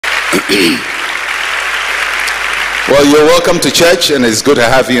Well, you're welcome to church, and it's good to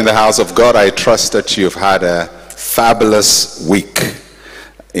have you in the house of God. I trust that you've had a fabulous week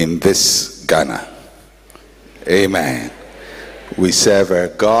in this Ghana. Amen. We serve a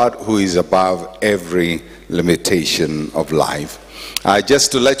God who is above every limitation of life.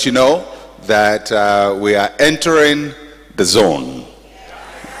 Just to let you know that we are entering the zone.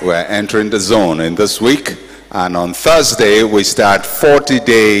 We're entering the zone in this week, and on Thursday we start 40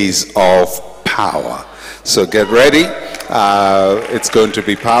 days of power. So get ready. It's going to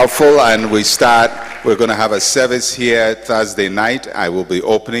be powerful, and we're going to have a service here Thursday night. I will be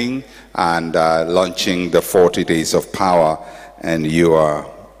opening and launching the 40 days of power, and you are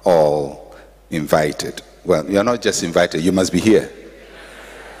all invited. Well, you're not just invited, you must be here.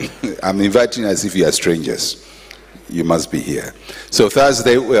 I'm inviting you as if you are strangers. You must be here. So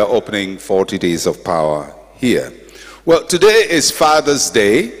Thursday we are opening 40 days of power here. Well, today is Father's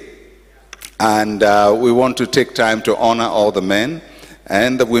Day. And we want to take time to honor all the men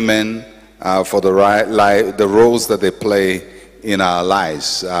and the women for the roles that they play in our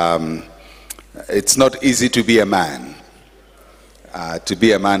lives. It's not easy to be a man. To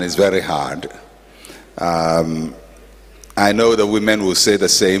be a man is very hard. I know the women will say the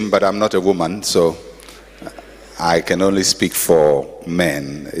same, but I'm not a woman, so I can only speak for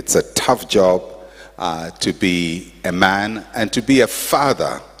men. It's a tough job to be a man and to be a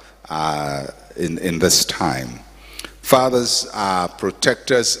father. In this time. Fathers are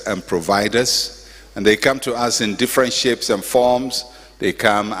protectors and providers, and they come to us in different shapes and forms. They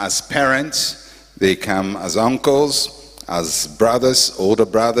come as parents, they come as uncles, as brothers, older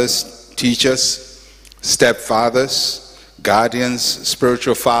brothers, teachers, stepfathers, guardians,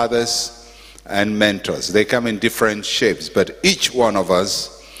 spiritual fathers, and mentors. They come in different shapes, but each one of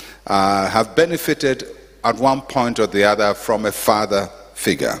us have benefited at one point or the other from a father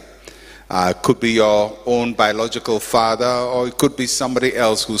figure. Could be your own biological father, or it could be somebody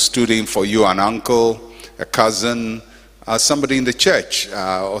else who stood in for you, an uncle, a cousin, somebody in the church,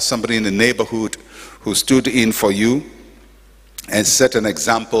 or somebody in the neighborhood who stood in for you and set an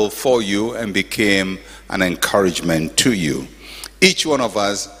example for you and became an encouragement to you. Each one of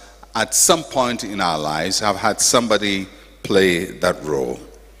us, at some point in our lives, have had somebody play that role.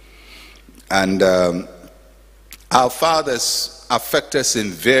 And our fathers affect us in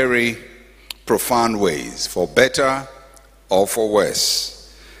very profound ways, for better or for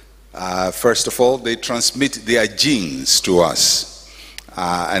worse. First of all, they transmit their genes to us.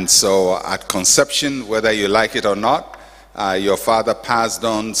 And so at conception, whether you like it or not, your father passed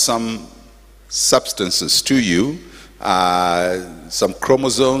on some substances to you, some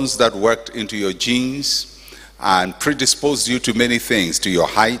chromosomes that worked into your genes and predisposed you to many things, to your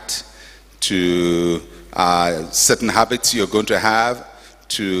height, to certain habits you're going to have,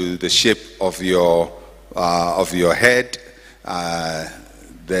 to the shape of your head,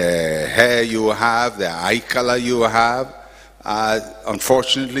 the hair you have, the eye color you have.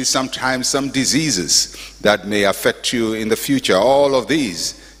 Unfortunately, sometimes some diseases that may affect you in the future. All of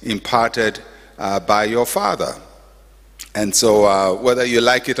these imparted by your father. And so whether you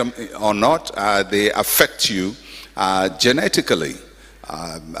like it or not, they affect you genetically.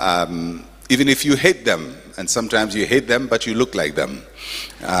 Even if you hate them, and sometimes you hate them, but you look like them.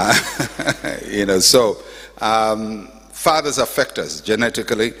 So fathers affect us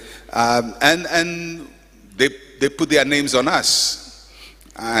genetically, and they put their names on us.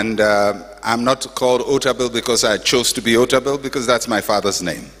 And I'm not called Otabil because I chose to be Otabil, because that's my father's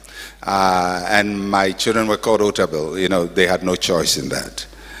name. And my children were called Otabil. They had no choice in that.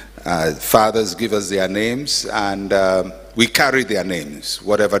 Fathers give us their names, and we carry their names,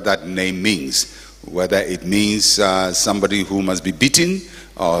 whatever that name means. Whether it means somebody who must be beaten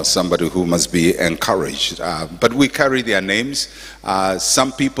or somebody who must be encouraged. But we carry their names.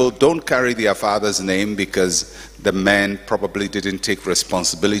 Some people don't carry their father's name because the men probably didn't take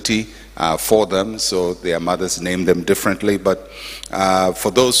responsibility for them, so their mothers named them differently. But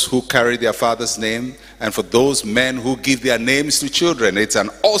for those who carry their father's name, and for those men who give their names to children, it's an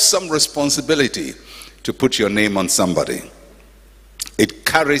awesome responsibility to put your name on somebody. It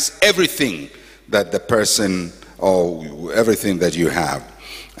carries everything that the person, or everything that you have.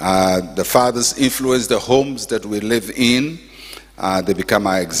 The fathers influence the homes that we live in. They become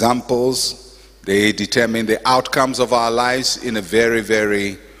our examples. They determine the outcomes of our lives in a very,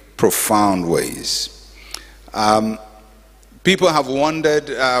 very profound ways. People have wondered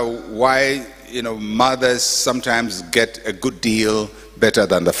why mothers sometimes get a good deal better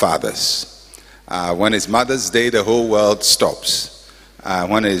than the fathers. When it's Mother's Day, the whole world stops.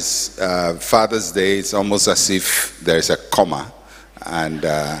 When it's Father's Day, it's almost as if there's a comma, and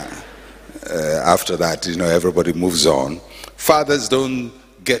after that, everybody moves on. Fathers don't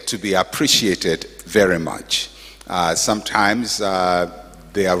get to be appreciated very much. Sometimes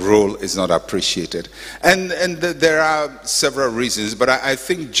their role is not appreciated. And there are several reasons, but I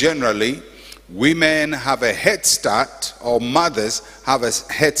think generally women have a head start, or mothers have a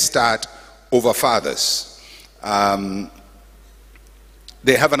head start over fathers.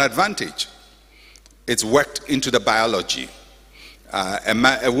 They have an advantage. It's worked into the biology.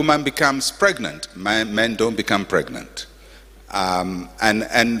 A woman becomes pregnant. Men don't become pregnant. And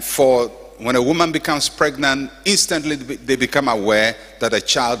when a woman becomes pregnant, instantly they become aware that a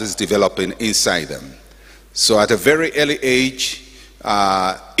child is developing inside them. So at a very early age,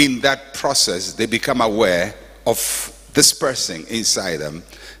 in that process, they become aware of this person inside them.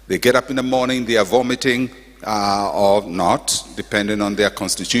 They get up in the morning, they are vomiting or not, depending on their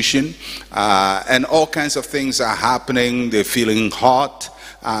constitution. And all kinds of things are happening. They're feeling hot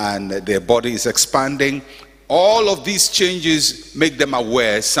and their body is expanding. All of these changes make them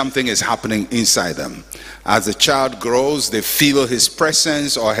aware something is happening inside them. As the child grows, they feel his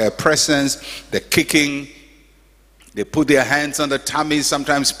presence or her presence. They're kicking. They put their hands on the tummy,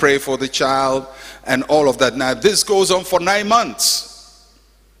 sometimes pray for the child, and all of that. Now, this goes on for 9 months.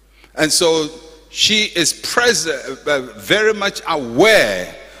 And so she is very much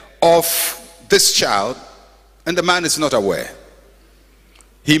aware of this child, and the man is not aware.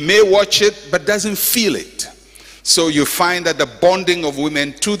 He may watch it, but doesn't feel it. So you find that the bonding of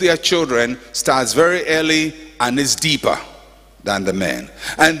women to their children starts very early and is deeper than the men.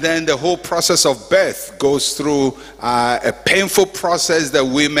 And then the whole process of birth goes through a painful process that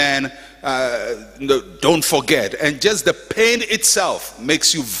women don't forget. And just the pain itself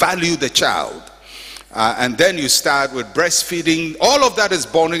makes you value the child. And then you start with breastfeeding. All of that is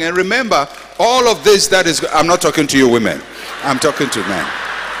bonding. And remember, all of this that is, I'm not talking to you women, I'm talking to men.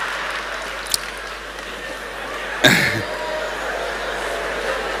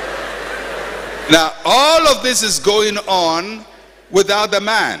 Now, all of this is going on without the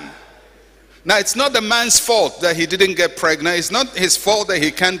man. Now, it's not the man's fault that he didn't get pregnant. It's not his fault that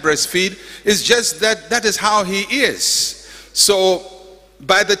he can't breastfeed. It's just that that is how he is. So,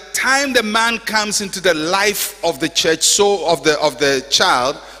 by the time the man comes into the life of the church, so of the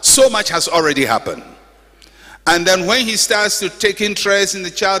child, so much has already happened. And then when he starts to take interest in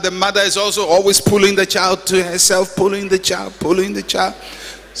the child, the mother is also always pulling the child to herself, pulling the child.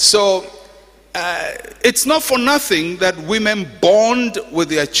 So, it's not for nothing that women bond with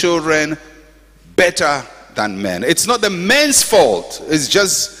their children better than men. It's not the men's fault. It's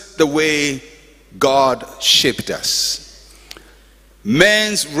just the way God shaped us.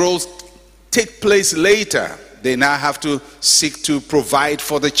 Men's roles take place later. They now have to seek to provide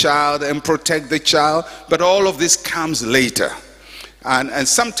for the child and protect the child. But all of this comes later. And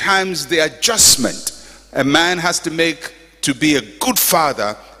sometimes the adjustment a man has to make to be a good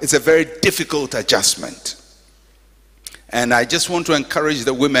father is a very difficult adjustment. And I just want to encourage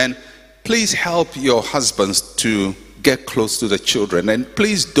the women, please help your husbands to get close to the children. And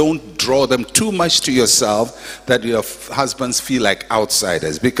please don't draw them too much to yourself that your husbands feel like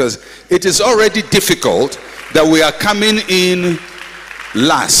outsiders. Because it is already difficult that we are coming in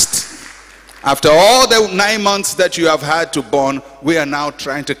last. After all the 9 months that you have had to bond, we are now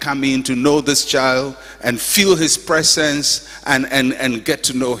trying to come in to know this child and feel his presence and get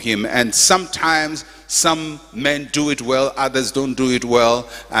to know him. And sometimes some men do it well, others don't do it well,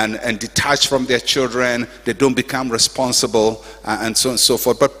 and detach from their children. They don't become responsible, and so on and so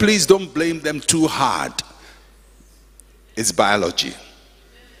forth. But please don't blame them too hard. It's biology.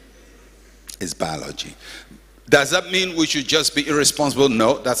 It's biology. Does that mean we should just be irresponsible?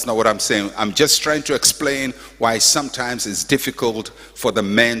 No, that's not what I'm saying. I'm just trying to explain why sometimes it's difficult for the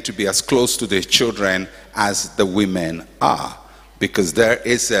men to be as close to their children as the women are. Because there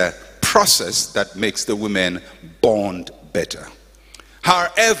is a process that makes the women bond better.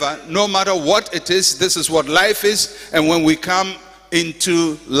 However, no matter what it is, this is what life is. And when we come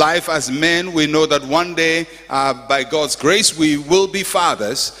into life as men, we know that one day, by God's grace, we will be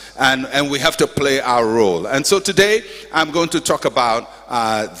fathers, and we have to play our role. And so today, I'm going to talk about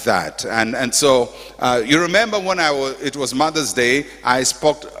that. And so, you remember when it was Mother's Day, I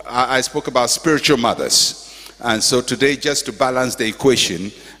spoke about spiritual mothers. And so today, just to balance the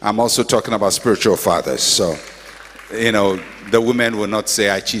equation, I'm also talking about spiritual fathers. So, you know, the women will not say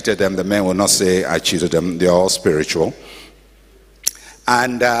I cheated them, the men will not say I cheated them. They're all spiritual.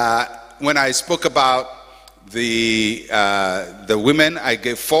 And when I spoke about the women, I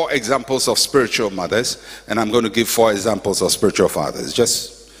gave 4 examples of spiritual mothers, and I'm going to give 4 examples of spiritual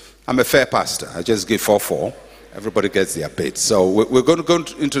fathers. I'm a fair pastor. I just give 4, Everybody gets their bit. So we're going to go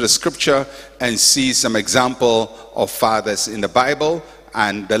into the scripture and see some example of fathers in the Bible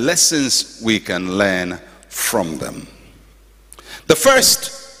and the lessons we can learn from them. The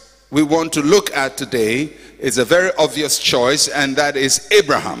first we want to look at today is a very obvious choice, and that is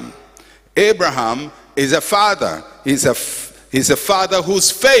Abraham. Abraham is a father. He's a father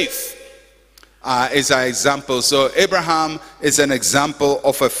whose faith is our example. So Abraham is an example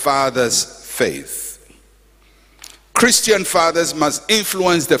of a father's faith. Christian fathers must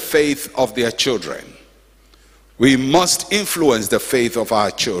influence the faith of their children. We must influence the faith of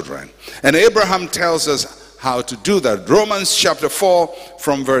our children. And Abraham tells us how to do that. Romans chapter 4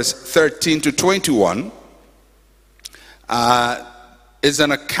 from verse 13 to 21 is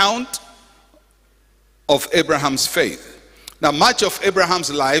an account of Abraham's faith. Now, much of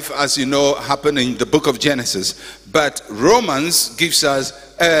Abraham's life, as you know, happened in the book of Genesis, but Romans gives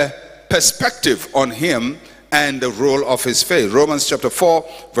us a perspective on him and the role of his faith. Romans chapter 4,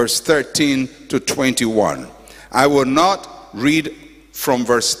 verse 13 to 21. I will not read from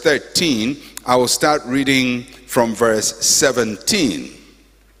verse 13. I will start reading from verse 17.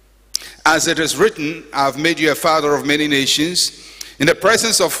 As it is written, I have made you a father of many nations, in the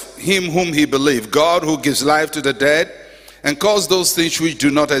presence of him whom he believed, God who gives life to the dead, and calls those things which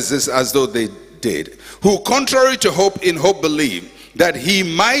do not exist as though they did, who contrary to hope in hope believed, that he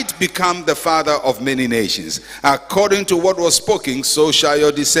might become the father of many nations. According to what was spoken, so shall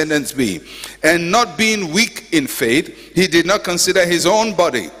your descendants be. And not being weak in faith, he did not consider his own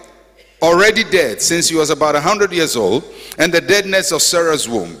body already dead, since he was about 100 years old, and the deadness of Sarah's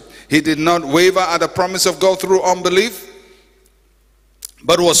womb. He did not waver at the promise of God through unbelief,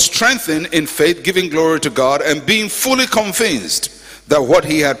 but was strengthened in faith, giving glory to God, and being fully convinced that what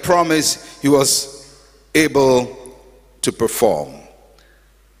he had promised, he was able to perform.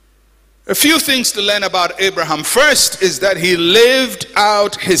 A few things to learn about Abraham. First is that he lived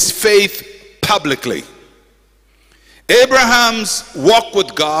out his faith publicly. Abraham's walk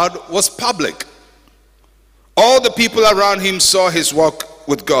with God was public. All the people around him saw his walk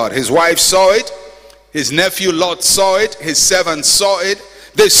with God. His wife saw it. His nephew Lot saw it. His servants saw it.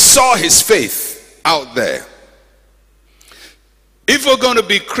 They saw his faith out there. If we're going to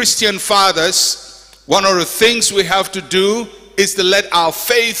be Christian fathers, one of the things we have to do is to let our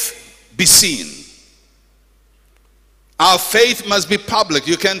faith be seen. Our faith must be public.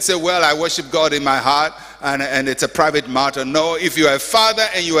 You can't say, well, I worship God in my heart and it's a private matter. No, if you're a father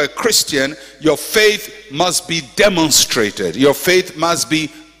and you're a Christian, your faith must be demonstrated. Your faith must be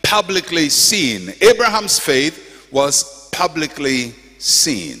publicly seen. Abraham's faith was publicly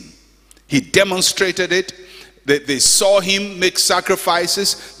seen. He demonstrated it. They saw him make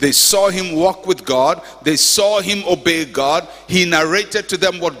sacrifices. They saw him walk with God. They saw him obey God. He narrated to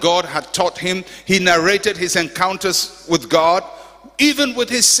them what God had taught him. He narrated his encounters with God, even with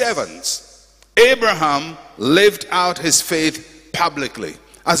his servants. Abraham lived out his faith publicly.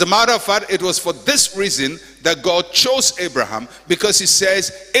 As a matter of fact, it was for this reason that God chose Abraham, because he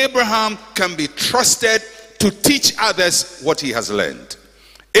says Abraham can be trusted to teach others what he has learned.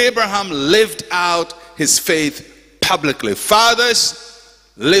 Abraham lived out his faith publicly. Fathers,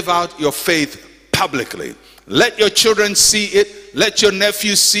 live out your faith publicly. Let your children see it. Let your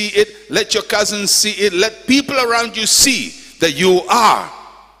nephews see it. Let your cousins see it. Let people around you see that you are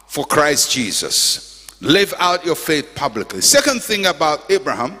for Christ Jesus. Live out your faith publicly. Second thing about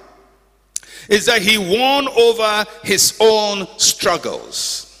Abraham is that he won over his own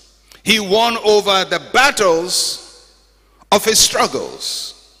struggles. He won over the battles of his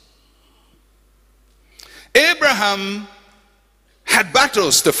struggles. Abraham had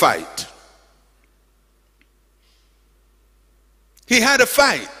battles to fight. He had a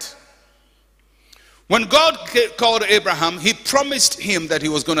fight. When God called Abraham, he promised him that he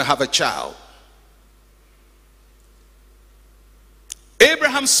was going to have a child.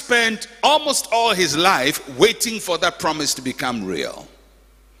 Abraham spent almost all his life waiting for that promise to become real.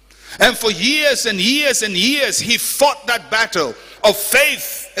 And for years and years and years, he fought that battle of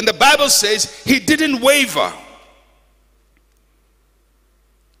faith. And the Bible says he didn't waver.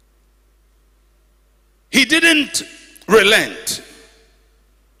 He didn't relent.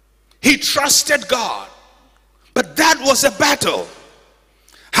 He trusted God. But that was a battle.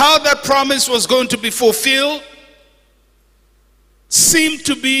 How that promise was going to be fulfilled seemed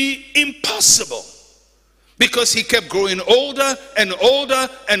to be impossible, because he kept growing older and older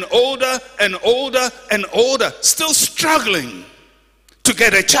and older and older and older, still struggling to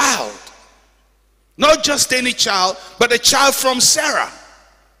get a child. Not just any child, but a child from Sarah.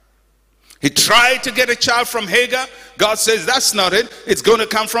 He tried to get a child from Hagar. God says that's not it. It's going to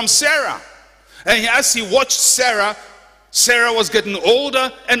come from Sarah. And as he watched Sarah, Sarah was getting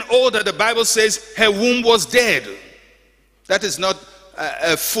older and older. The Bible says her womb was dead. That is not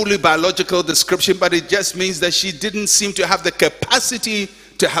a fully biological description, but it just means that she didn't seem to have the capacity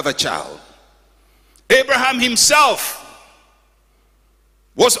to have a child. Abraham himself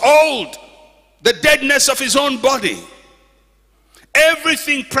was old, the deadness of his own body.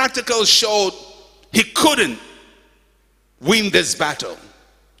 Everything practical showed he couldn't win this battle.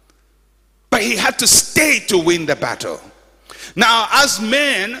 But he had to stay to win the battle. Now, as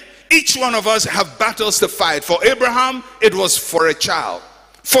men, each one of us have battles to fight. For Abraham, it was for a child.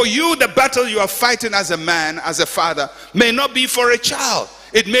 For you, the battle you are fighting as a man, as a father, may not be for a child.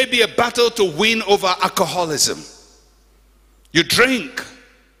 It may be a battle to win over alcoholism. You drink,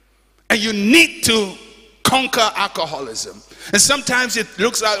 and you need to conquer alcoholism. And sometimes it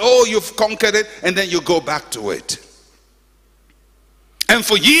looks like, oh, you've conquered it, and then you go back to it. And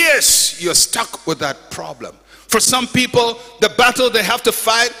for years, you're stuck with that problem. For some people, the battle they have to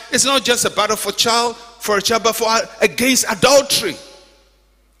fight is not just a battle for a child, but against adultery.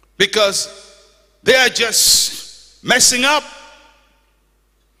 Because they are just messing up.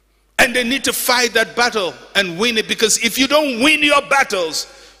 And they need to fight that battle and win it. Because if you don't win your battles,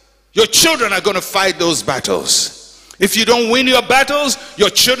 your children are going to fight those battles. If you don't win your battles, your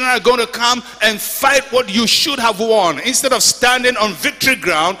children are going to come and fight what you should have won. Instead of standing on victory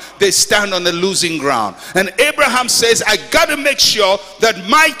ground, they stand on the losing ground. And Abraham says, I got to make sure that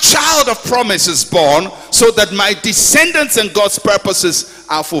my child of promise is born so that my descendants and God's purposes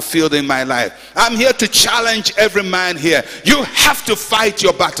are fulfilled in my life. I'm here to challenge every man here. You have to fight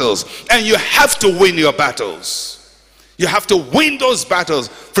your battles and you have to win your battles. You have to win those battles.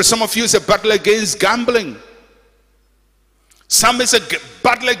 For some of you, it's a battle against gambling. Some is a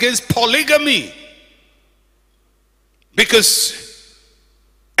battle against polygamy. Because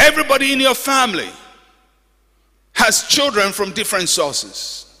everybody in your family has children from different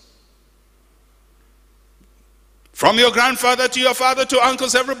sources. From your grandfather to your father to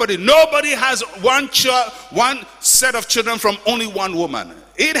uncles, everybody. Nobody has one set of children from only one woman.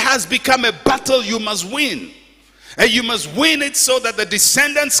 It has become a battle you must win. And you must win it so that the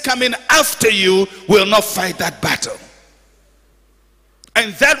descendants coming after you will not fight that battle.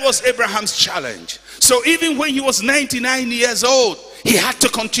 And that was Abraham's challenge. So even when he was 99 years old, he had to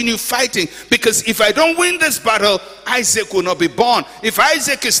continue fighting. Because if I don't win this battle, Isaac will not be born. If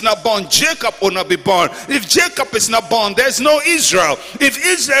Isaac is not born, Jacob will not be born. If Jacob is not born, there's no Israel.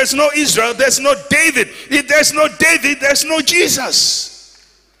 If there's no Israel, there's no David. If there's no David, there's no Jesus.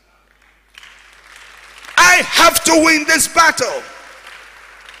 I have to win this battle.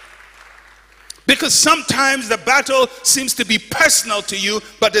 Because sometimes the battle seems to be personal to you,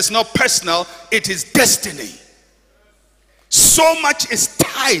 but it's not personal, it is destiny. So much is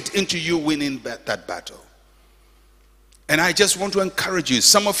tied into you winning that battle. And I just want to encourage you,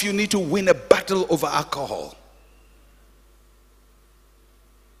 some of you need to win a battle over alcohol.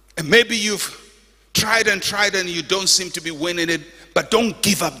 And maybe you've tried and you don't seem to be winning it, but don't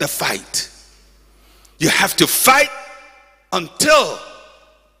give up the fight. You have to fight until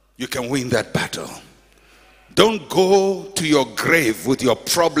you can win that battle. Don't go to your grave with your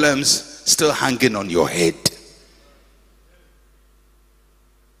problems still hanging on your head.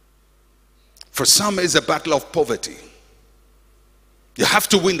 For some, it's a battle of poverty. You have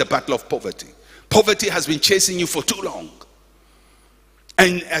to win the battle of poverty. Poverty has been chasing you for too long.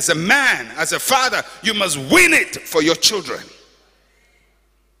 And as a man, as a father, you must win it for your children.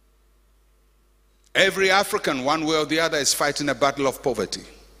 Every African, one way or the other, is fighting a battle of poverty.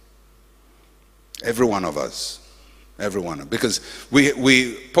 Every one of us. Every one. Because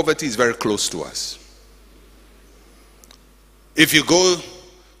poverty is very close to us. If you go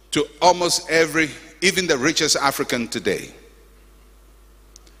to almost even the richest African today,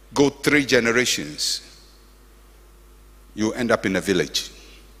 go 3 generations, you end up in a village.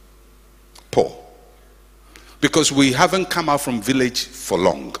 Poor. Because we haven't come out from village for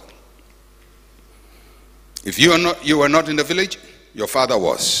long. If you were not in the village, your father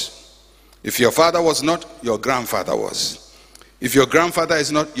was. If your father was not, your grandfather was. If your grandfather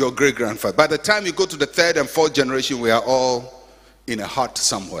is not, your great-grandfather. By the time you go to the 3rd and 4th generation, we are all in a hut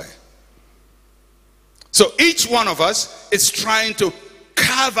somewhere. So each one of us is trying to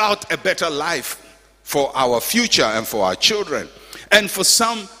carve out a better life for our future and for our children. And for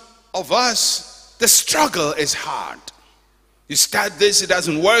some of us, the struggle is hard. You start this, it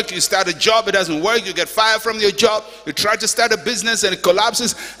doesn't work. You start a job, it doesn't work. You get fired from your job. You try to start a business and it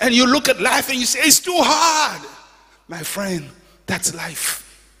collapses. And you look at life and you say, it's too hard. My friend, that's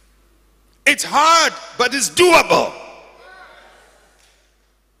life. It's hard, but it's doable.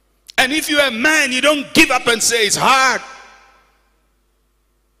 And if you're a man, you don't give up and say it's hard.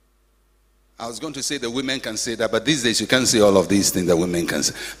 I was going to say the women can say that, but these days you can't say all of these things that women can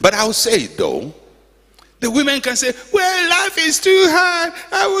say. But I'll say it though. The women can say, well, life is too hard,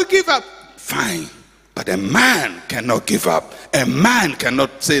 I will give up. Fine. But a man cannot give up. A man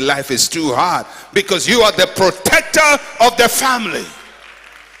cannot say life is too hard, because you are the protector of the family.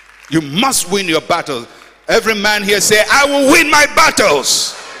 You must win your battles. Every man here say, I will win my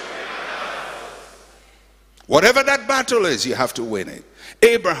battles. Whatever that battle is, you have to win it.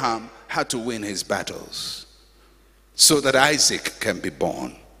 Abraham had to win his battles so that Isaac can be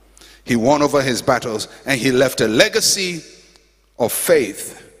born. He won over his battles, and he left a legacy of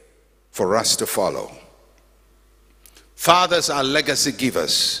faith for us to follow. Fathers are legacy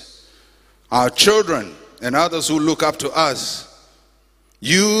givers. Our children and others who look up to us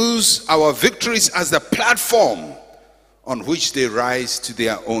use our victories as the platform on which they rise to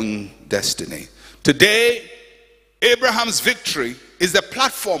their own destiny. Today, Abraham's victory is the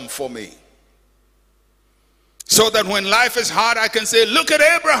platform for me. So that when life is hard, I can say, look at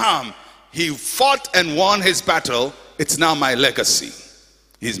Abraham. He fought and won his battle. It's now my legacy.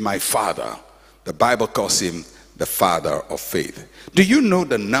 He's my father. The Bible calls him the father of faith. Do you know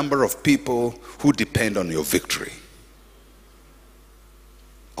the number of people who depend on your victory?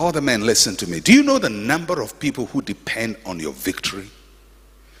 All the men, listen to me. Do you know the number of people who depend on your victory?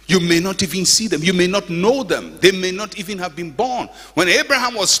 You may not even see them. You may not know them. They may not even have been born. When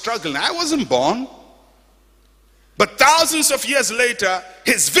Abraham was struggling, I wasn't born. But thousands of years later,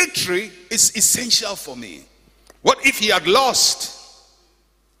 his victory is essential for me. What if he had lost?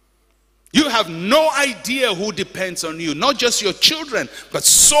 You have no idea who depends on you. Not just your children, but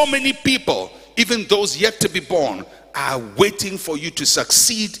so many people, even those yet to be born, are waiting for you to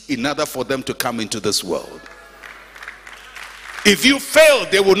succeed in order for them to come into this world. If you fail,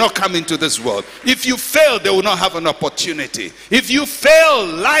 they will not come into this world. If you fail, they will not have an opportunity. If you fail,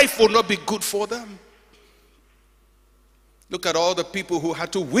 life will not be good for them. Look at all the people who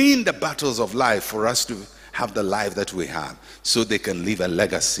had to win the battles of life for us to have the life that we have, so they can leave a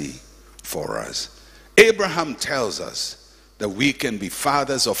legacy for us. Abraham tells us that we can be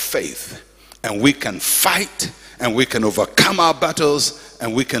fathers of faith, and we can fight, and we can overcome our battles,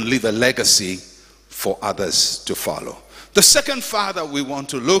 and we can leave a legacy for others to follow. The second father we want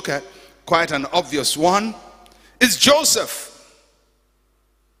to look at, quite an obvious one, is Joseph,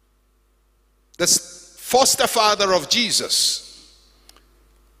 the foster father of Jesus.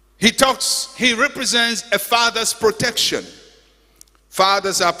 He represents a father's protection.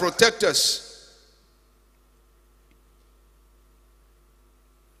 Fathers are protectors.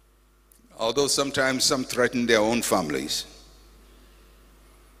 Although sometimes some threaten their own families.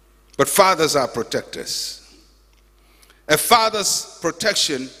 But fathers are protectors. A father's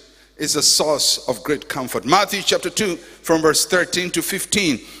protection is a source of great comfort. Matthew chapter 2 from verse 13 to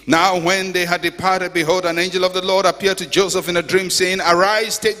 15. Now when they had departed, behold, an angel of the Lord appeared to Joseph in a dream, saying,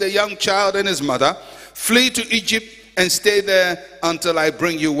 Arise, take the young child and his mother, flee to Egypt, and stay there until I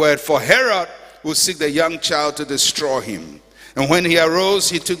bring you word. For Herod will seek the young child to destroy him. And when he arose,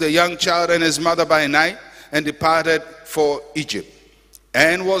 he took the young child and his mother by night, and departed for Egypt,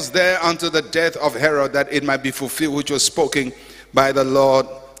 and was there until the death of Herod, that it might be fulfilled which was spoken by the Lord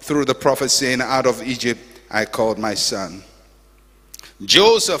through the prophet, saying, Out of Egypt I called my son.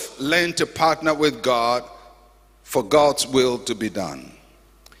 Joseph learned to partner with God for God's will to be done.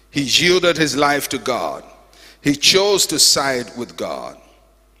 He yielded his life to God. He chose to side with God.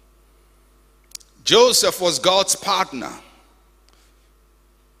 Joseph was God's partner.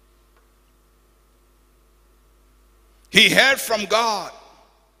 He heard from God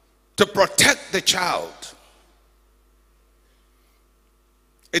to protect the child.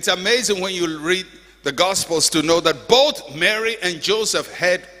 It's amazing when you read the Gospels to know that both Mary and Joseph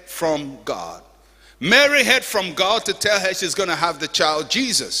heard from God. Mary heard from God to tell her she's going to have the child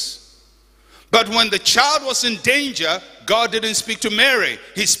Jesus. But when the child was in danger, God didn't speak to Mary.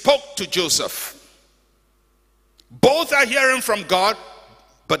 He spoke to Joseph. Both are hearing from God,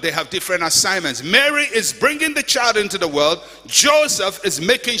 but they have different assignments. Mary is bringing the child into the world. Joseph is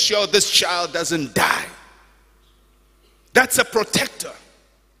making sure this child doesn't die. That's a protector.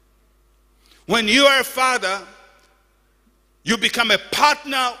 When you are a father, you become a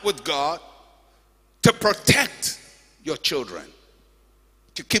partner with God to protect your children,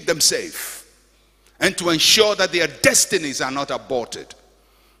 to keep them safe, and to ensure that their destinies are not aborted,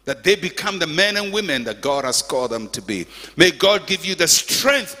 that they become the men and women that God has called them to be. May God give you the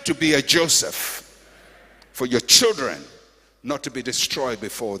strength to be a Joseph for your children not to be destroyed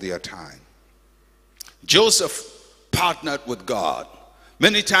before their time. Joseph partnered with God.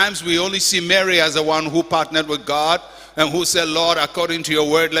 Many times we only see Mary as the one who partnered with God and who said, Lord, according to your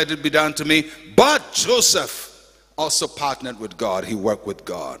word, let it be done to me. But Joseph also partnered with God. He worked with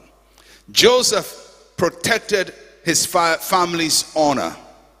God. Joseph protected his family's honor.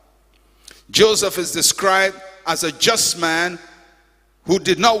 Joseph is described as a just man who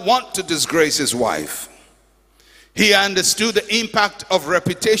did not want to disgrace his wife. He understood the impact of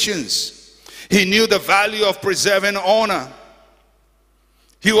reputations. He knew the value of preserving honor.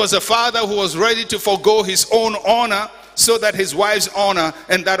 He was a father who was ready to forego his own honor so that his wife's honor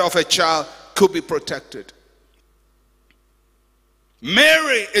and that of a child could be protected.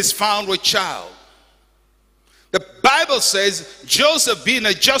 Mary is found with child. The Bible says Joseph, being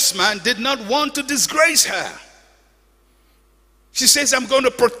a just man, did not want to disgrace her. She says, I'm going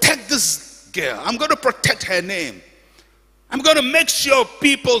to protect this girl. I'm going to protect her name. I'm going to make sure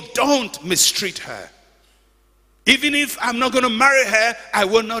people don't mistreat her. Even if I'm not going to marry her, I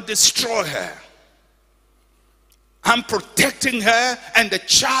will not destroy her. I'm protecting her and the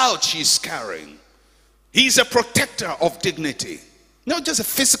child she's carrying. He's a protector of dignity. Not just a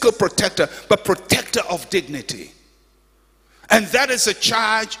physical protector, but protector of dignity. And that is a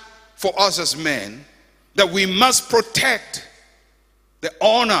charge for us as men, that we must protect the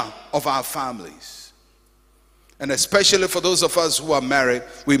honor of our families. And especially for those of us who are married,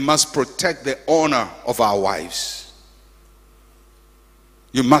 we must protect the honor of our wives.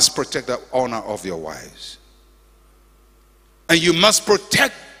 You must protect the honor of your wives. And you must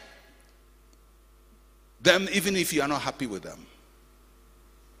protect them even if you are not happy with them.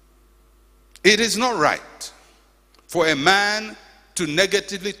 It is not right for a man to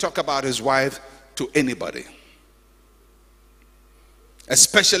negatively talk about his wife to anybody.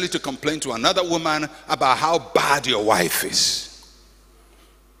 Especially to complain to another woman about how bad your wife is.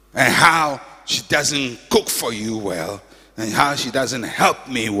 And how she doesn't cook for you well. And how she doesn't help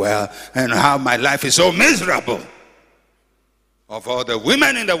me well. And how my life is so miserable. Of all the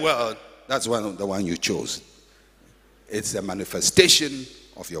women in the world, that's the one you chose. It's a manifestation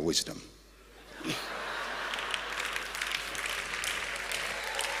of your wisdom.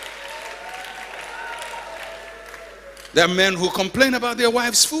 There are men who complain about their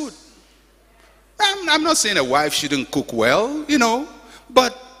wife's food. I'm not saying a wife shouldn't cook well, you know,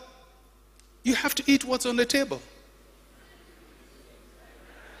 but you have to eat what's on the table.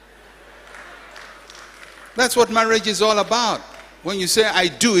 That's what marriage is all about. When you say I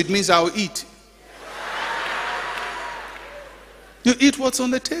do, it means I'll eat. You eat what's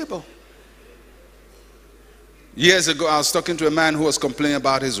on the table. Years ago, I was talking to a man who was complaining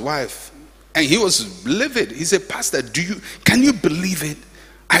about his wife. And he was livid. He said, Pastor, can you believe it?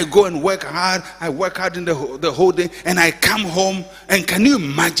 I go and work hard. I work hard in the whole day. And I come home. And can you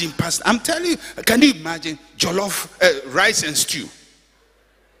imagine, Pastor? I'm telling you, can you imagine jollof, rice and stew?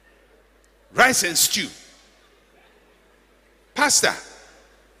 Rice and stew. Pastor,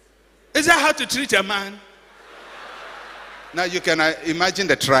 is that how to treat a man? Now you can imagine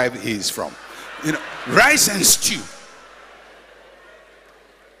the tribe he is from. You know, rice and stew.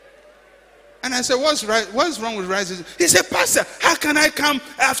 And I said, what's wrong with rice? He said, Pastor, how can I come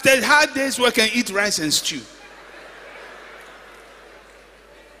after a hard day's work and eat rice and stew?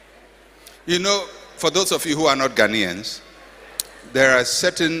 You know, for those of you who are not Ghanaians, there are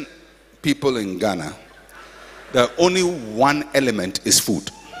certain people in Ghana that only one element is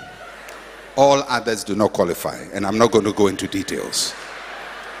food. All others do not qualify. And I'm not going to go into details.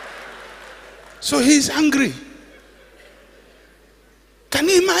 So he's hungry. Can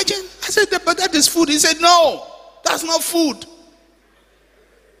you imagine? I said, but that is food. He said, no, that's not food.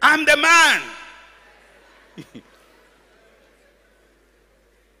 I'm the man.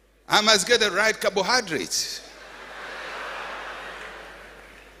 I must get the right carbohydrates.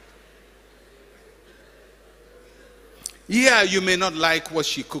 Yeah, you may not like what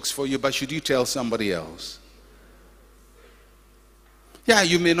she cooks for you, but should you tell somebody else? Yeah,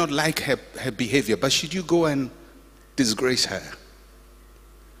 you may not like her behavior, but should you go and disgrace her?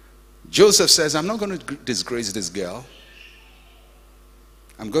 Joseph says, I'm not going to disgrace this girl.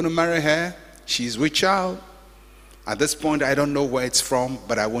 I'm going to marry her. She's with child. At this point, I don't know where it's from,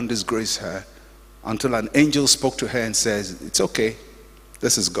 but I won't disgrace her until an angel spoke to her and says, it's okay.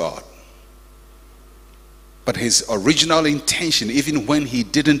 This is God. But his original intention, even when he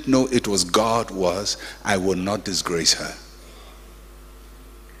didn't know it was God, was, I will not disgrace her.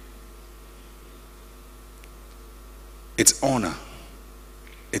 It's honor.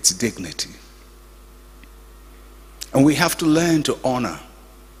 It's dignity. And we have to learn to honor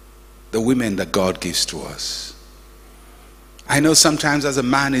the women that God gives to us. I know sometimes as a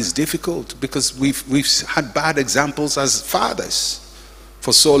man it's difficult because we've had bad examples as fathers.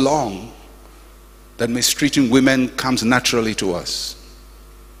 for so long that mistreating women comes naturally to us.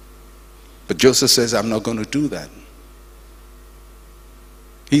 But Joseph says, I'm not going to do that.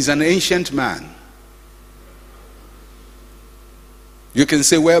 He's an ancient man. You can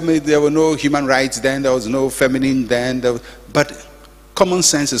say, well, maybe there were no human rights then, there was no feminine then, but common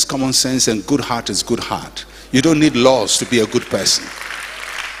sense is common sense and good heart is good heart. You don't need laws to be a good person.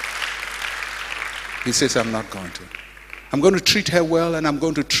 He says, I'm not going to. I'm going to treat her well, and I'm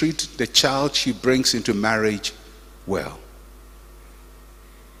going to treat the child she brings into marriage well.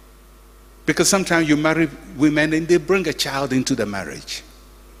 Because sometimes you marry women and they bring a child into the marriage.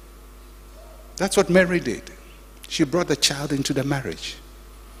 That's what Mary did. She brought the child into the marriage.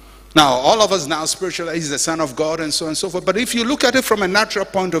 Now, all of us now spiritually, he's the Son of God and so on and so forth. But if you look at it from a natural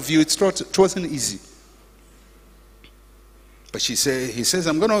point of view, it wasn't easy. But he says,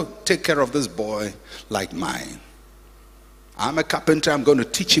 I'm going to take care of this boy like mine. I'm a carpenter. I'm going to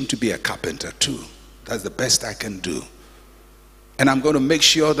teach him to be a carpenter too. That's the best I can do. And I'm going to make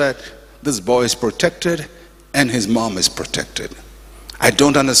sure that this boy is protected and his mom is protected. I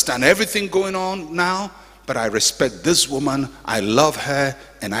don't understand everything going on now, but I respect this woman, I love her,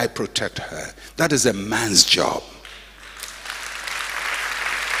 and I protect her. That is a man's job.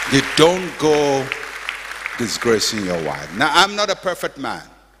 You don't go disgracing your wife. Now, I'm not a perfect man.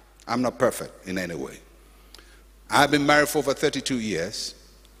 I'm not perfect in any way. I've been married for over 32 years,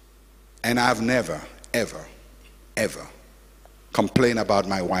 and I've never, ever, ever complained about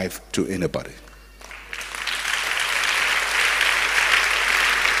my wife to anybody.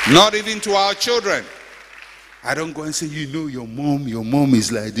 Not even to our children. I don't go and say, you know, your mom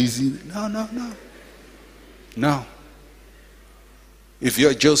is like this. No, no, no. No. If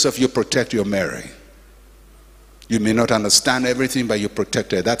you're Joseph, you protect your Mary. You may not understand everything, but you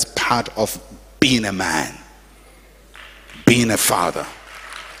protect her. That's part of being a man, being a father.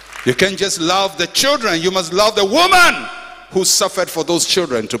 You can't just love the children. You must love the woman who suffered for those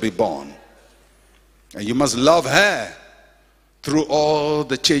children to be born. And you must love her through all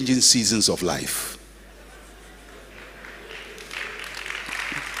the changing seasons of life.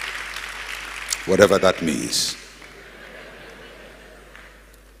 Whatever that means.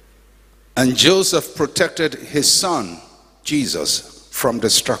 And Joseph protected his son, Jesus, from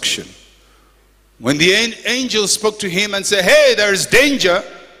destruction. When the angel spoke to him and said, hey, there is danger,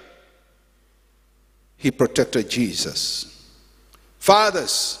 he protected Jesus.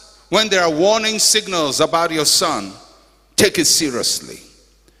 Fathers, when there are warning signals about your son, take it seriously.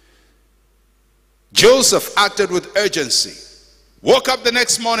 Joseph acted with urgency. Woke up the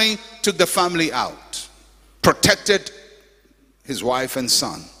next morning, took the family out, protected his wife and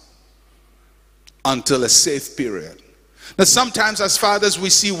son until a safe period. Now, sometimes as fathers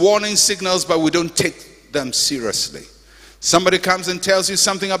we see warning signals, but we don't take them seriously. Somebody comes and tells you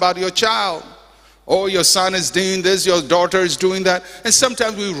something about your child. Oh, your son is doing this, your daughter is doing that. And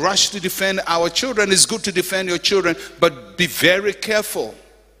sometimes we rush to defend our children. It's good to defend your children, but be very careful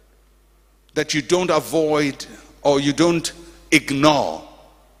that you don't avoid or you don't ignore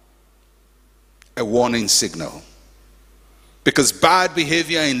a warning signal. Because bad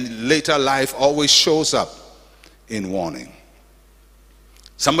behavior in later life always shows up in warning.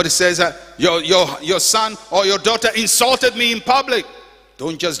 Somebody says that your son or your daughter insulted me in public.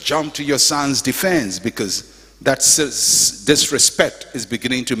 Don't just jump to your son's defense, because that disrespect is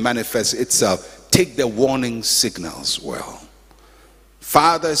beginning to manifest itself. Take the warning signals well.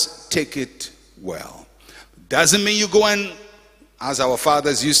 Fathers, take it well. Doesn't mean you go and, as our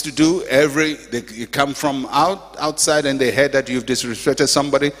fathers used to do, you come from outside and they heard that you've disrespected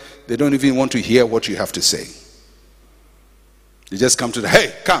somebody, they don't even want to hear what you have to say. You just come to the,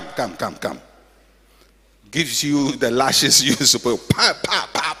 hey, come. Gives you the lashes you suppose. Pa, pa,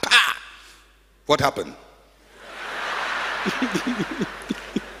 pa, pa. What happened?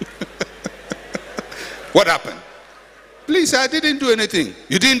 What happened? Please, I didn't do anything.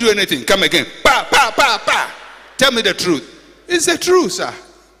 You didn't do anything. Come again. Pa, pa, pa, pa. Tell me the truth. It's the truth, sir.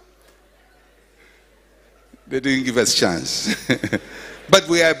 They didn't give us a chance. But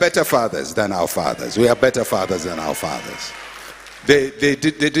we are better fathers than our fathers. We are better fathers than our fathers. They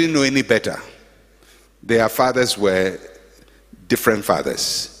didn't know any better. Their fathers were different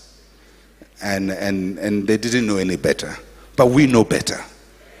fathers. And they didn't know any better. But we know better.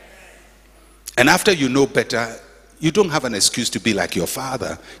 And after you know better, you don't have an excuse to be like your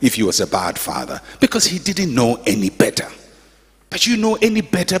father if he was a bad father, because he didn't know any better. But you know any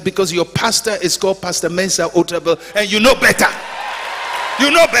better because your pastor is called Pastor Mensa Otabil, and you know better. You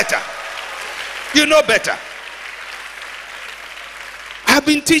know better. You know better. I've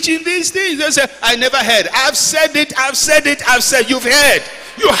been teaching these things. They say, I never heard. I've said it, I've said it, I've said. You've heard.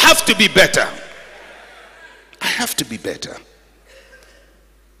 You have to be better. I have to be better.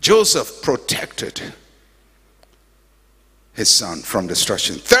 Joseph protected his son from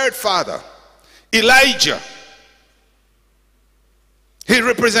destruction. Third father, Elijah. He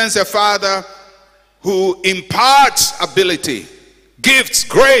represents a father who imparts ability, gifts,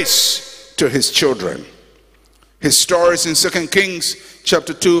 grace to his children. His story is in 2 Kings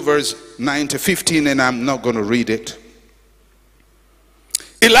chapter 2 verse 9 to 15, and I'm not going to read it.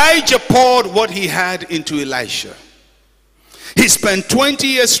 Elijah poured what he had into Elisha. He spent 20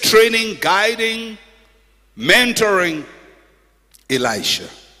 years training, guiding, mentoring Elisha.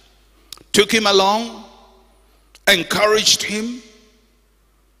 Took him along, encouraged him.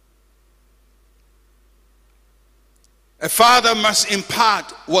 A father must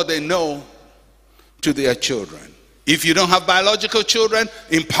impart what they know to their children. If you don't have biological children,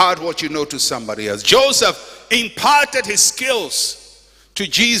 impart what you know to somebody else. Joseph imparted his skills to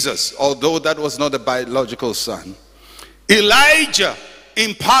Jesus, although that was not a biological son. Elijah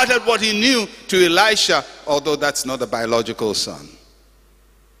imparted what he knew to Elisha, although that's not a biological son.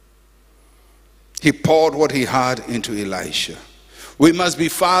 He poured what he had into Elisha. We must be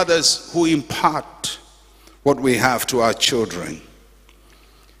fathers who impart what we have to our children.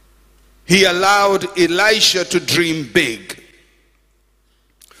 He allowed Elisha to dream big.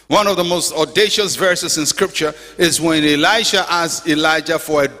 One of the most audacious verses in scripture is when Elisha asked Elijah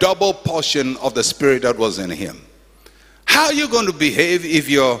for a double portion of the spirit that was in him. How are you going to behave if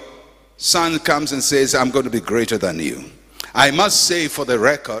your son comes and says, I'm going to be greater than you? I must say for the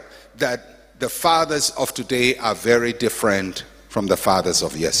record that the fathers of today are very different from the fathers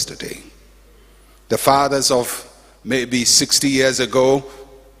of yesterday. The fathers of maybe 60 years ago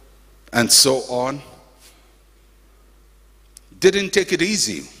and so on didn't take it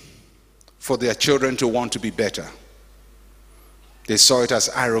easy for their children to want to be better. They saw it as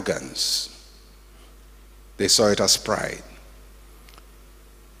arrogance. They saw it as pride.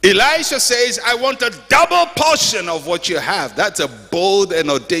 Elisha says, I want a double portion of what you have. That's a bold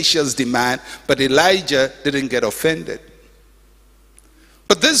and audacious demand, but Elijah didn't get offended.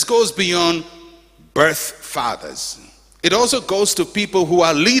 But this goes beyond birth fathers. It also goes to people who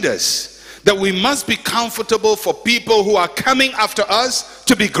are leaders, that we must be comfortable for people who are coming after us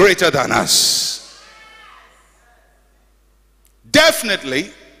to be greater than us.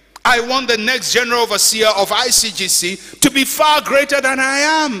 Definitely, I want the next general overseer of ICGC to be far greater than I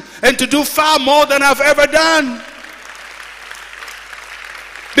am and to do far more than I've ever done.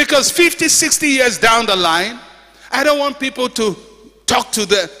 Because 50, 60 years down the line, I don't want people to talk to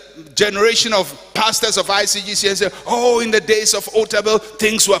the generation of pastors of ICGC and say, oh, in the days of Otabil,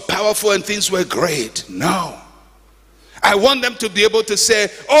 things were powerful and things were great. No. I want them to be able to say,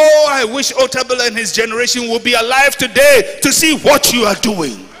 oh, I wish Otabil and his generation would be alive today to see what you are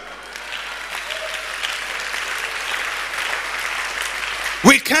doing.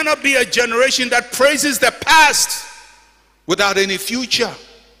 We cannot be a generation that praises the past without any future.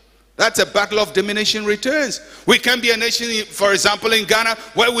 That's a battle of diminishing returns. We can be a nation, for example, in Ghana,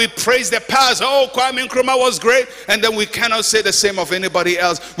 where we praise the past. Oh, Kwame Nkrumah was great. And then we cannot say the same of anybody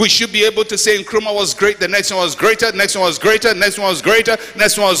else. We should be able to say Nkrumah was great, the next one was greater, the next one was greater, the next one was greater, the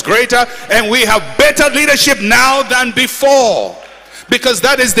next one was greater. And we have better leadership now than before. Because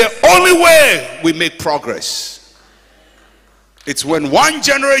that is the only way we make progress. It's when one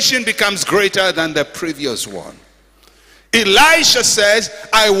generation becomes greater than the previous one. Elisha says,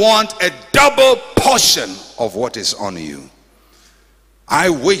 I want a double portion of what is on you. I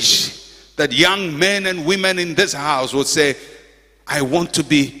wish that young men and women in this house would say, I want to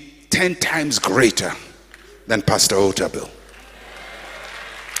be 10 times greater than Pastor Otabil.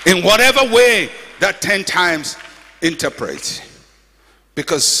 In whatever way that 10 times interprets.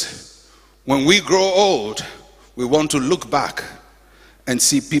 Because when we grow old, we want to look back and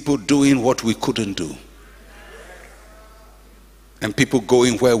see people doing what we couldn't do. And people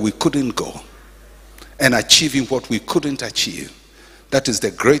going where we couldn't go. And achieving what we couldn't achieve. That is the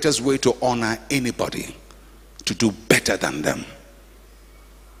greatest way to honor anybody. To do better than them.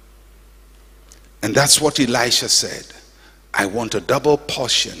 And that's what Elisha said. I want a double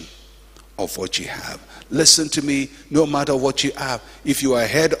portion of what you have. Listen to me, no matter what you have. If you are a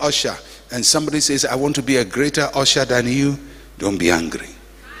head usher and somebody says, I want to be a greater usher than you, don't be angry.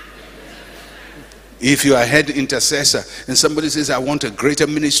 If you are a head intercessor and somebody says, I want a greater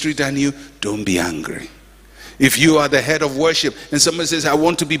ministry than you, don't be angry. If you are the head of worship and somebody says, I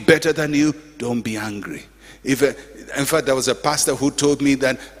want to be better than you, don't be angry. In fact, there was a pastor who told me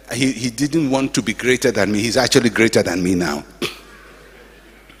that he didn't want to be greater than me. He's actually greater than me now.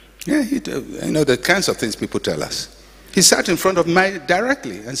 Yeah, you know the kinds of things people tell us. He sat in front of me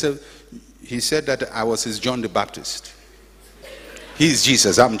directly and said, he said that I was his John the Baptist. He's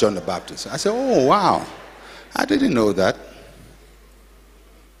Jesus, I'm John the Baptist. I said, oh wow, I didn't know that.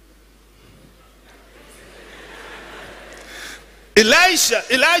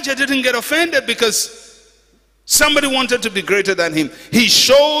 Elijah didn't get offended because somebody wanted to be greater than him. He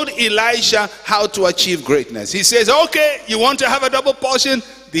showed Elisha how to achieve greatness. He says, okay, you want to have a double portion?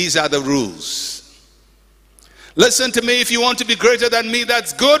 These are the rules. Listen to me, if you want to be greater than me,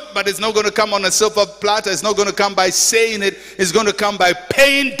 that's good, but it's not going to come on a silver platter. It's not going to come by saying it. It's going to come by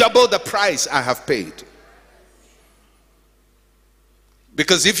paying double the price I have paid.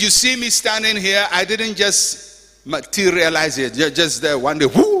 Because if you see me standing here, I didn't just materialize it. Just there one day,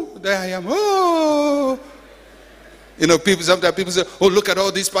 whoo, there I am. Oh. You know, sometimes people say, oh, look at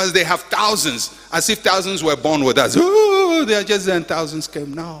all these pastors, they have thousands. As if thousands were born with us. Oh, they are just then thousands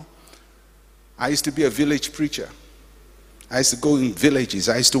came now. I used to be a village preacher. I used to go in villages.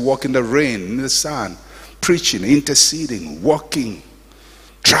 I used to walk in the rain, in the sun, preaching, interceding, walking,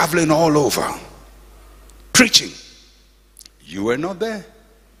 traveling all over, preaching. You were not there.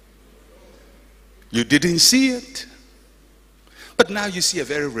 You didn't see it. But now you see a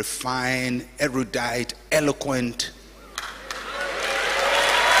very refined, erudite, eloquent,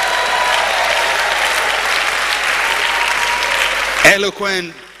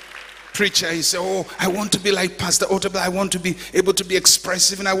 preacher. He said, oh, I want to be like Pastor Otabil. I want to be able to be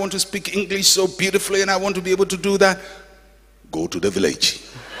expressive, and I want to speak English so beautifully, and I want to be able to do that. Go to the village.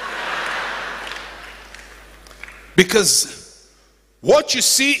 Because what you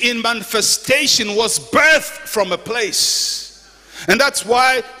see in manifestation was birthed from a place. And that's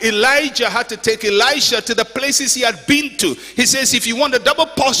why Elijah had to take Elisha to the places he had been to. He says, if you want a double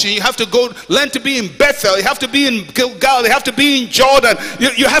portion, you have to go learn to be in Bethel. You have to be in Gilgal. You have to be in Jordan.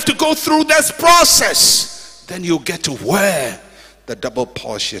 You have to go through this process. Then you'll get to where the double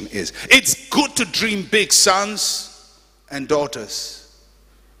portion is. It's good to dream big, sons and daughters.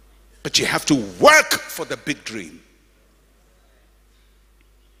 But you have to work for the big dream.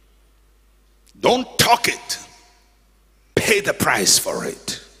 Don't talk it. Pay the price for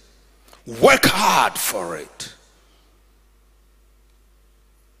it. Work hard for it.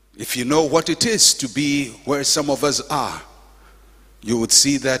 If you know what it is to be where some of us are, you would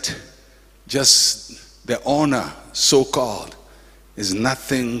see that just the honor, so-called, is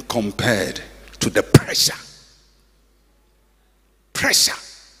nothing compared to the pressure. Pressure.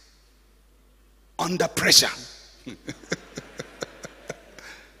 Under pressure.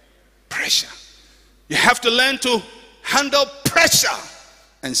 Pressure. You have to learn to handle pressure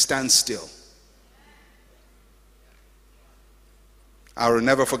and stand still. I will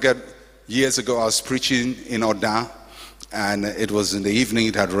never forget, years ago I was preaching in Oda, and it was in the evening,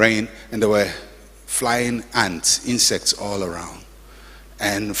 it had rained, and there were flying ants, insects all around.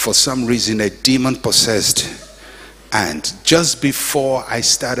 And for some reason a demon possessed ant, just before I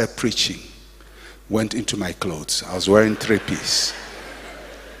started preaching, went into my clothes. I was wearing 3-piece.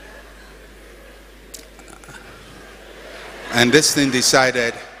 And this thing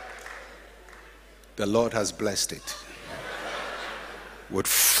decided, the Lord has blessed it with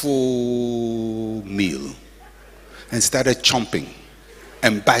full meal, and started chomping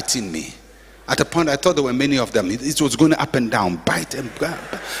and biting me. At a point I thought there were many of them. It was going up and down, bite and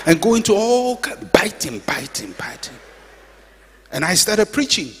go into all biting. And I started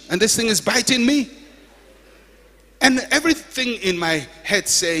preaching, and this thing is biting me. And everything in my head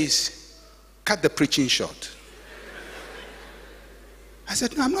says, cut the preaching short. I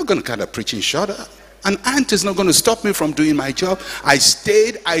said, no, I'm not going to cut a preaching short. An ant is not going to stop me from doing my job. I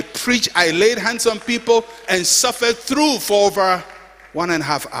stayed, I preached, I laid hands on people and suffered through for over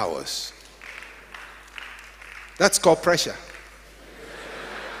 1.5 hours. That's called pressure.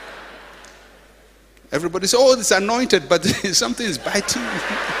 Everybody says, oh, it's anointed, but something is biting.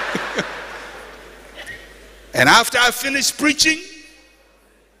 And after I finished preaching,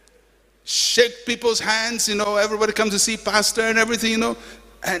 shake people's hands, you know, everybody comes to see pastor and everything, you know,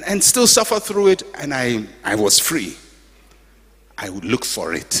 and still suffer through it, and I was free. I would look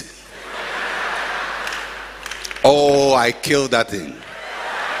for it. Oh, I killed that thing.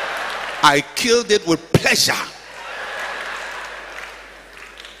 I killed it with pleasure.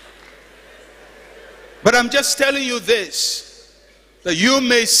 But I'm just telling you this, that you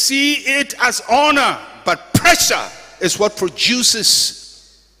may see it as honor, but pressure is what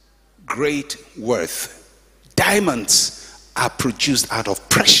produces great worth. Diamonds are produced out of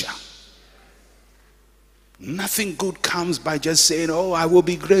pressure. Nothing good comes by just saying, oh, I will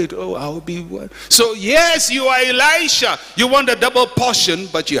be great. Oh, I will be what? So yes, you are Elisha. You want a double portion,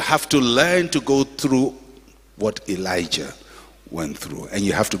 but you have to learn to go through what Elijah went through. And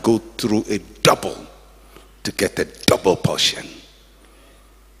you have to go through a double to get the double portion.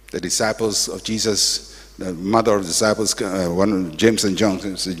 The disciples of Jesus, the mother of the disciples, James and John,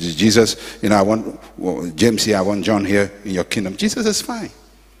 said, Jesus, I want James here, I want John here in your kingdom. Jesus is fine.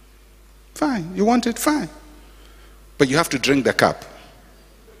 Fine. You want it? Fine. But you have to drink the cup.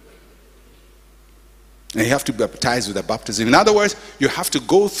 And you have to be baptized with the baptism. In other words, you have to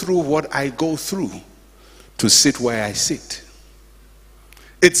go through what I go through to sit where I sit.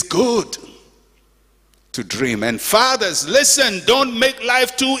 It's good to dream. And fathers, listen, don't make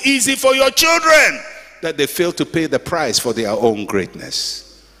life too easy for your children that they fail to pay the price for their own greatness.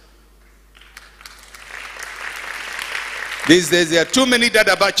 These days, there are too many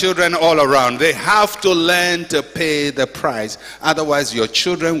dadaba children all around. They have to learn to pay the price. Otherwise, your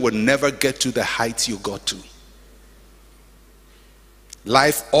children will never get to the heights you got to.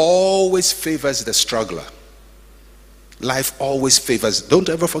 Life always favors the struggler. Life always favors, don't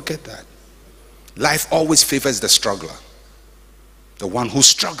ever forget that. Life always favors the struggler. The one who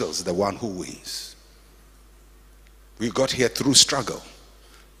struggles, the one who wins. We got here through struggle.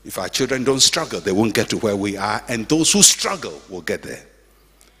 If our children don't struggle, they won't get to where we are, and those who struggle will get there.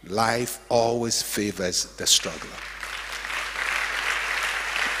 Life always favors the struggler.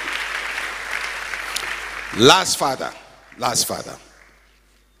 Last father.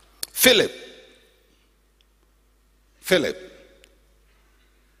 Philip,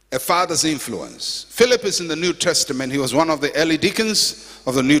 a father's influence. Philip is in the New Testament. He was one of the early deacons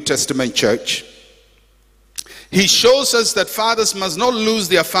of the New Testament church. He shows us that fathers must not lose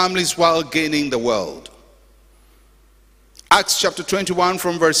their families while gaining the world. Acts chapter 21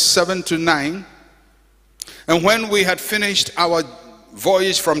 from verse 7 to 9. And when we had finished our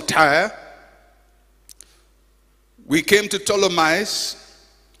voyage from Tyre, we came to Ptolemais,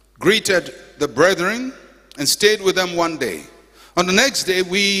 greeted the brethren, and stayed with them one day. On the next day,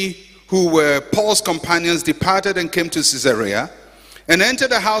 we who were Paul's companions departed and came to Caesarea, and entered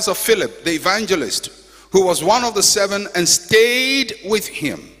the house of Philip, the evangelist, who was one of the 7, and stayed with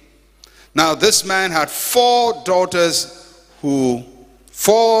him. Now this man had 4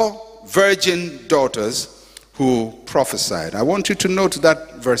 virgin daughters who prophesied. I want you to note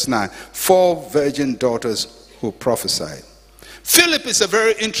that verse 9. 4 virgin daughters who prophesied. Philip is a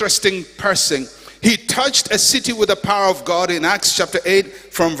very interesting person. He touched a city with the power of God in Acts chapter 8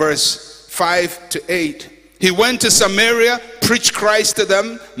 from verse 5 to 8. He went to Samaria, preached Christ to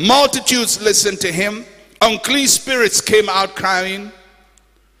them. Multitudes listened to him. Unclean spirits came out crying.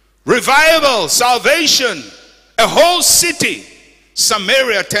 Revival, salvation, a whole city,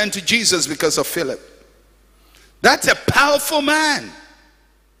 Samaria, turned to Jesus because of Philip. That's a powerful man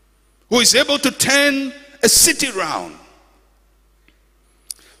who is able to turn a city around.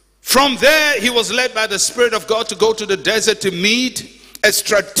 From there, he was led by the Spirit of God to go to the desert to meet a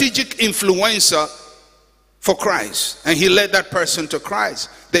strategic influencer for Christ. And he led that person to Christ,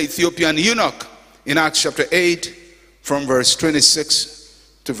 the Ethiopian eunuch, in Acts chapter 8 from verse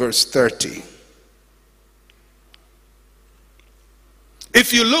 26 to verse 30.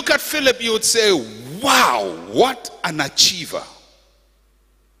 If you look at Philip, you would say, wow, what an achiever.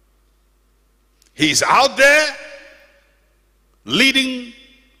 He's out there leading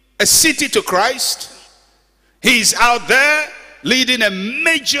a city to Christ. He's out there leading a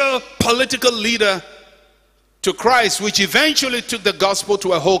major political leader to Christ, which eventually took the gospel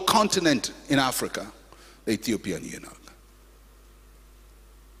to a whole continent in Africa, the Ethiopian eunuch.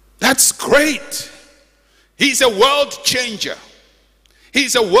 That's great. He's a world changer.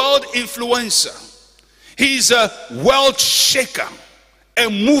 He's a world influencer. He's a world shaker, a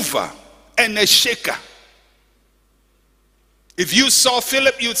mover, and a shaker. If you saw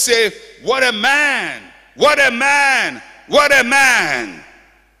Philip, you'd say, what a man, what a man, what a man.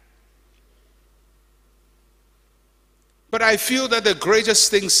 But I feel that the greatest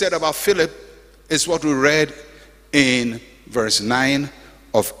thing said about Philip is what we read in verse 9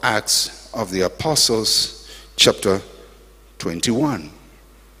 of Acts of the Apostles, chapter 21.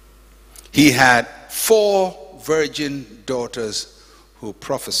 He had 4 virgin daughters who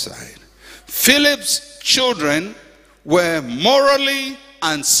prophesied. Philip's children were morally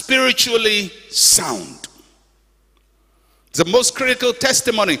and spiritually sound. It's the most critical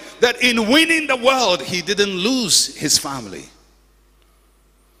testimony that in winning the world, he didn't lose his family.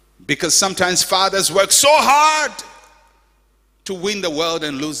 Because sometimes fathers work so hard to win the world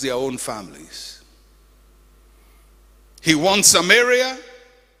and lose their own families. He won Samaria.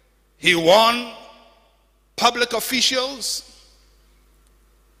 He won public officials,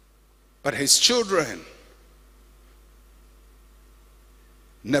 but his children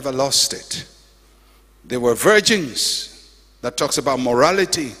never lost it. They were virgins. That talks about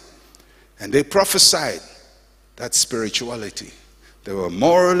morality. And they prophesied that spirituality. They were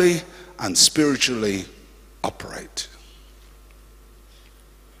morally and spiritually upright.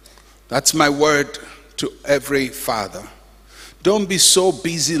 That's my word to every father. Don't be so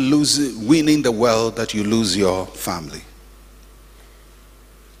busy winning the world that you lose your family.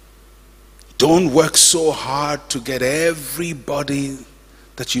 Don't work so hard to get everybody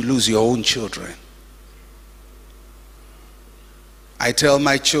that you lose your own children. I tell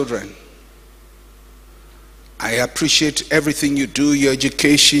my children, I appreciate everything you do, your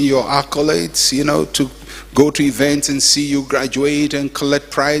education, your accolades, to go to events and see you graduate and collect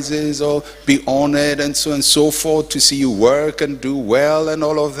prizes or be honored and so on and so forth, to see you work and do well and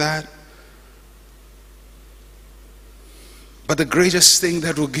all of that. But the greatest thing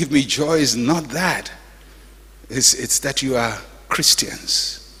that will give me joy is not that. It's that you are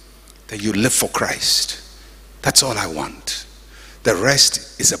Christians, that you live for Christ. That's all I want. The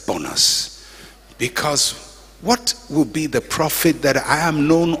rest is a bonus. Because what will be the profit that I am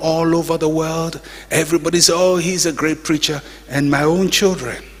known all over the world? Everybody says, oh, he's a great preacher. And my own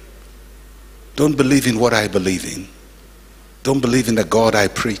children don't believe in what I believe in. Don't believe in the God I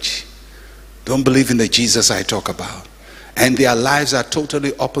preach. Don't believe in the Jesus I talk about. And their lives are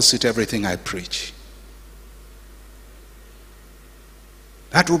totally opposite everything I preach.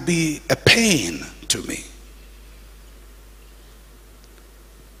 That will be a pain to me.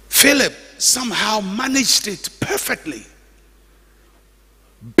 Philip somehow managed it perfectly.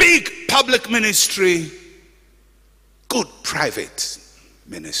 Big public ministry, good private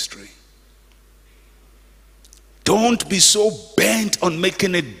ministry. Don't be so bent on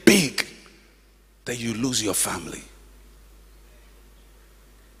making it big that you lose your family.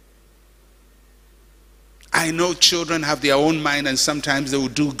 I know children have their own mind, and sometimes they will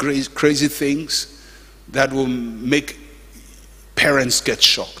do crazy things that will make parents get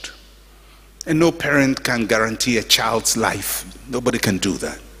shocked. And no parent can guarantee a child's life. Nobody can do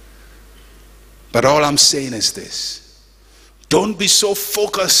that. But all I'm saying is this: don't be so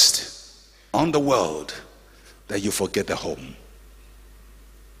focused on the world that you forget the home.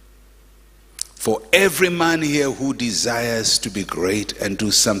 For every man here who desires to be great and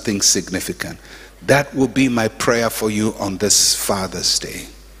do something significant, that will be my prayer for you on this Father's Day.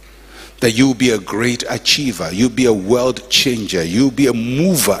 That you'll be a great achiever, you'll be a world changer, you'll be a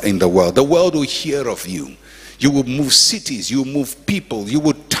mover in the world. The world will hear of you. You will move cities, you will move people, you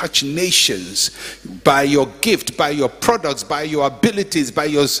will touch nations by your gift, by your products, by your abilities, by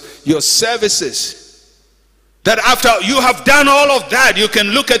your services. That after you have done all of that, you can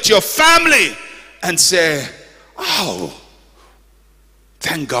look at your family and say, oh,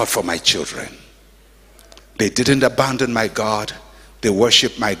 thank God for my children. They didn't abandon my God. They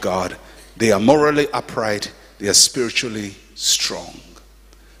worship my God. They are morally upright. They are spiritually strong.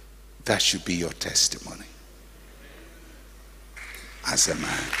 That should be your testimony as a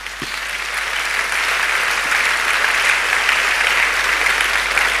man.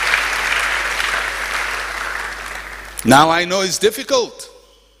 Now I know it's difficult.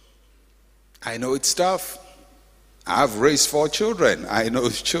 I know it's tough. I've raised 4 children. I know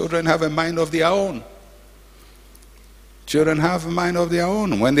children have a mind of their own. Children have a mind of their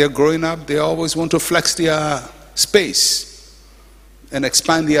own. When they're growing up, they always want to flex their space and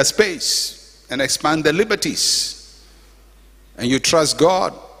expand their space and expand their liberties. And you trust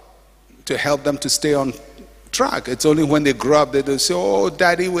God to help them to stay on track. It's only when they grow up that they say, oh,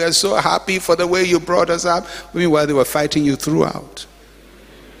 Daddy, we are so happy for the way you brought us up. Meanwhile, they were fighting you throughout.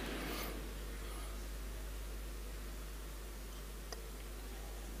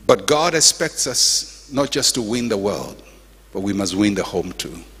 But God expects us not just to win the world, but we must win the home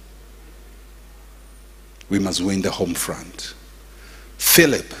too. We must win the home front.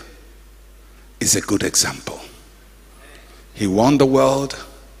 Philip is a good example. He won the world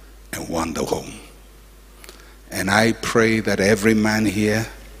and won the home. And I pray that every man here,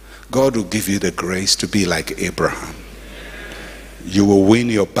 God will give you the grace to be like Abraham. You will win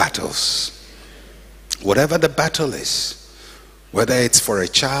your battles. Whatever the battle is, whether it's for a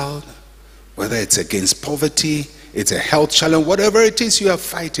child, whether it's against poverty, it's a health challenge, whatever it is you are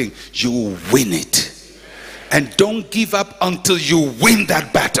fighting, you will win it. And don't give up until you win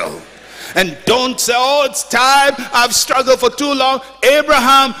that battle. And don't say, oh, it's time, I've struggled for too long.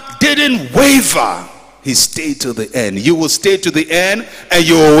 Abraham didn't waver. He stayed to the end. You will stay to the end and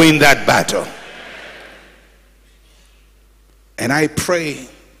you will win that battle. And I pray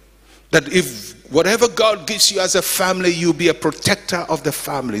that if Whatever God gives you as a family, you be a protector of the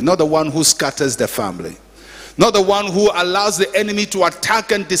family, not the one who scatters the family. Not the one who allows the enemy to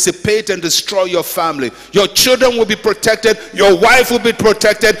attack and dissipate and destroy your family. Your children will be protected. Your wife will be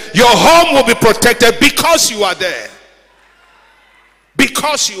protected. Your home will be protected because you are there.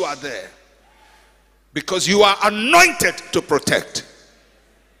 Because you are there. Because you are anointed to protect.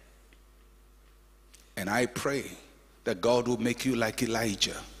 And I pray that God will make you like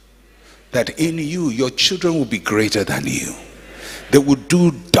Elijah. That in you, your children will be greater than you. They will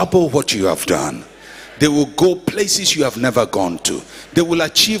do double what you have done. They will go places you have never gone to. They will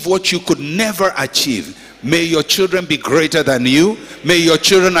achieve what you could never achieve. May your children be greater than you. May your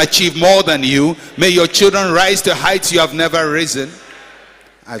children achieve more than you. May your children rise to heights you have never risen.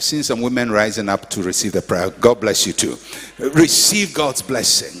 I've seen some women rising up to receive the prayer. God bless you too. Receive God's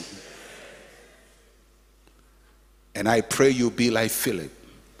blessing. And I pray you be like Philip.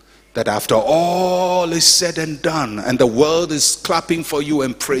 That after all is said and done and the world is clapping for you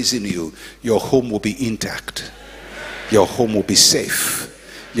and praising you, your home will be intact. Your home will be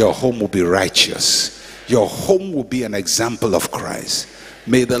safe. Your home will be righteous. Your home will be an example of Christ.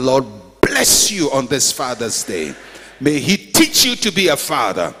 May the Lord bless you on this Father's Day. May he teach you to be a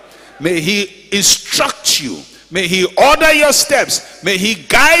father. May he instruct you. May he order your steps. May he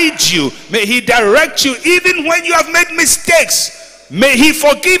guide you. May he direct you even when you have made mistakes. May he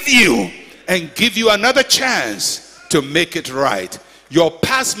forgive you and give you another chance to make it right. Your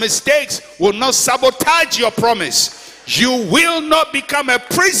past mistakes will not sabotage your promise. You will not become a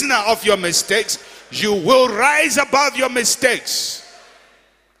prisoner of your mistakes. You will rise above your mistakes.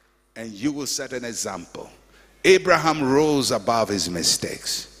 And you will set an example. Abraham rose above his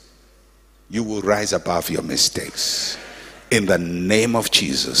mistakes. You will rise above your mistakes. In the name of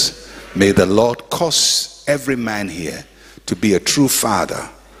Jesus, may the Lord cause every man here to be a true father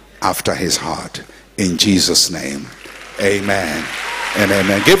after his heart. In Jesus' name, amen and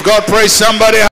amen. Give God praise, somebody.